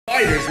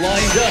fighters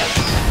lined up.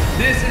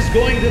 This is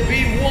going to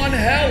be one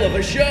hell of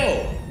a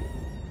show.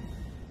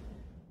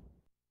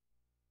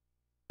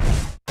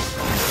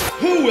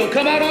 Who will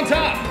come out on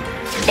top?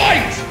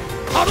 Fight!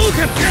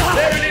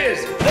 There it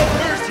is, the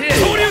first hit.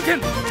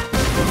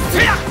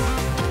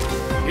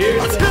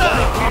 Here's the fight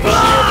people have been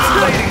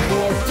waiting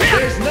for.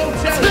 There's no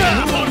telling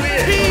who will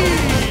win.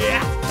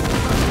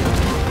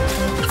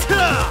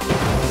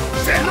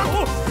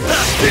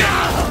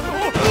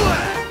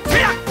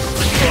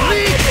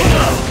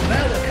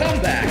 Now the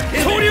comeback.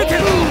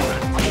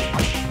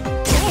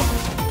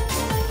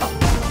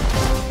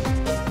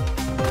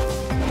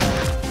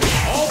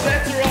 All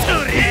bets are off.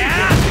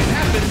 Anything can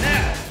happen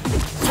now.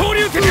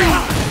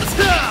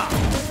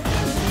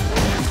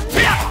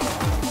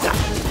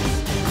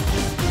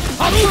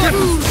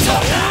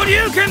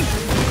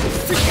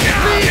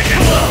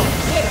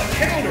 What a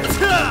counter!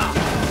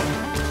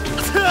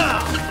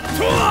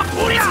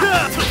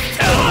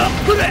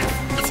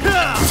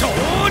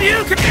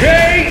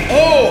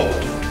 KO!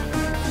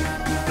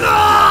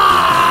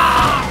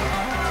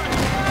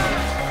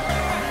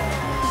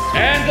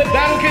 And the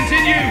battle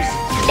continues.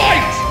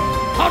 Fight!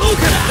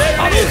 There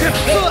it is, the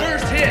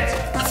first hit.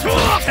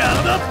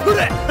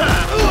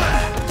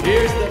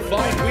 Here's the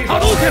fight we've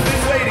all been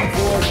waiting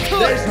for.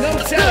 There's no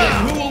telling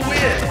who will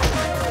win.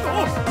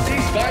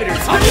 These fighters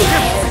are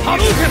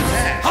even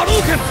matched.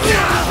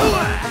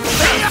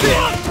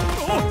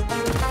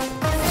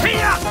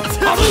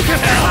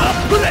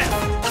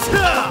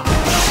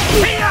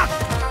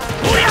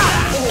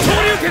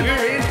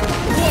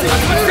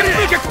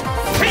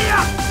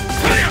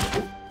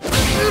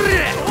 We're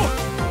in.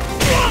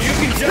 You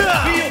can just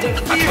feel the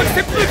fear.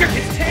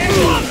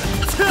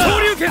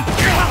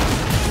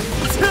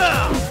 It's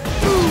tangible.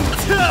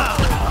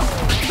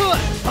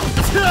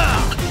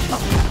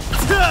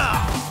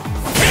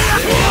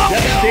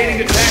 Devastating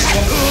attack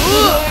comes.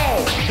 Wow!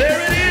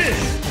 There it is!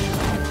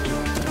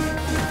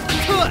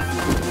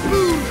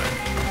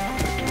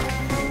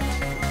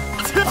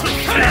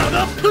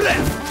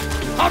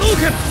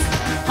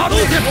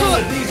 Which one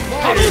of these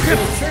fighters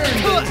will turn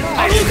the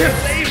tide in their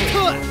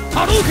favor?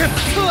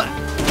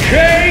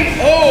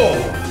 KO!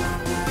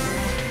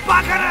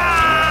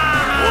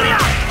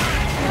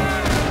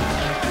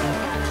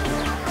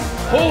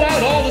 Pull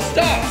out all the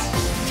stops!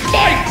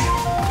 Fight!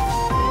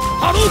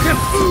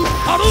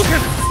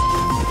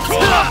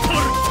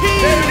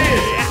 There it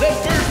is, the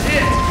first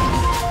hit!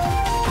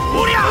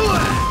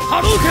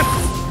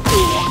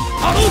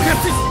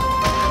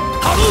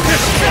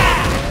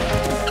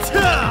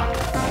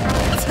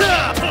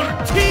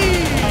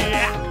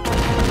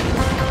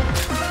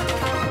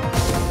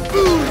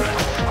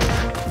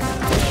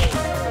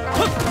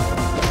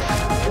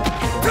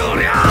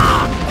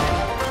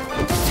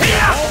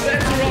 All bets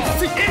are off.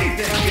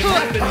 Anything can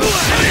happen.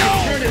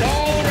 Turn it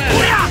all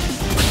around.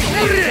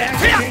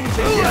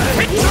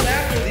 One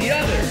after the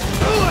other.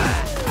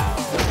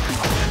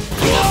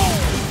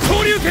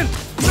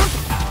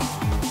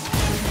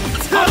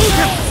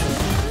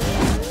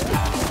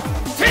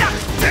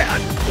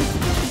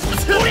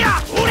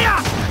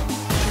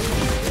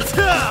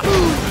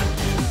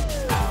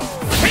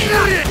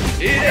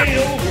 It ain't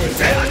over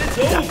until it's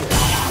over.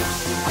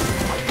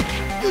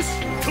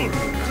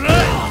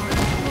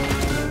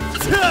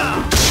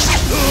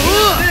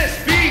 This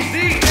be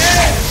the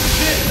end.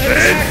 This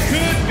attack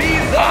could be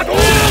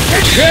the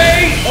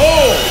KO.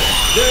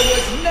 There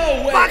was no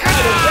way out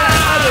of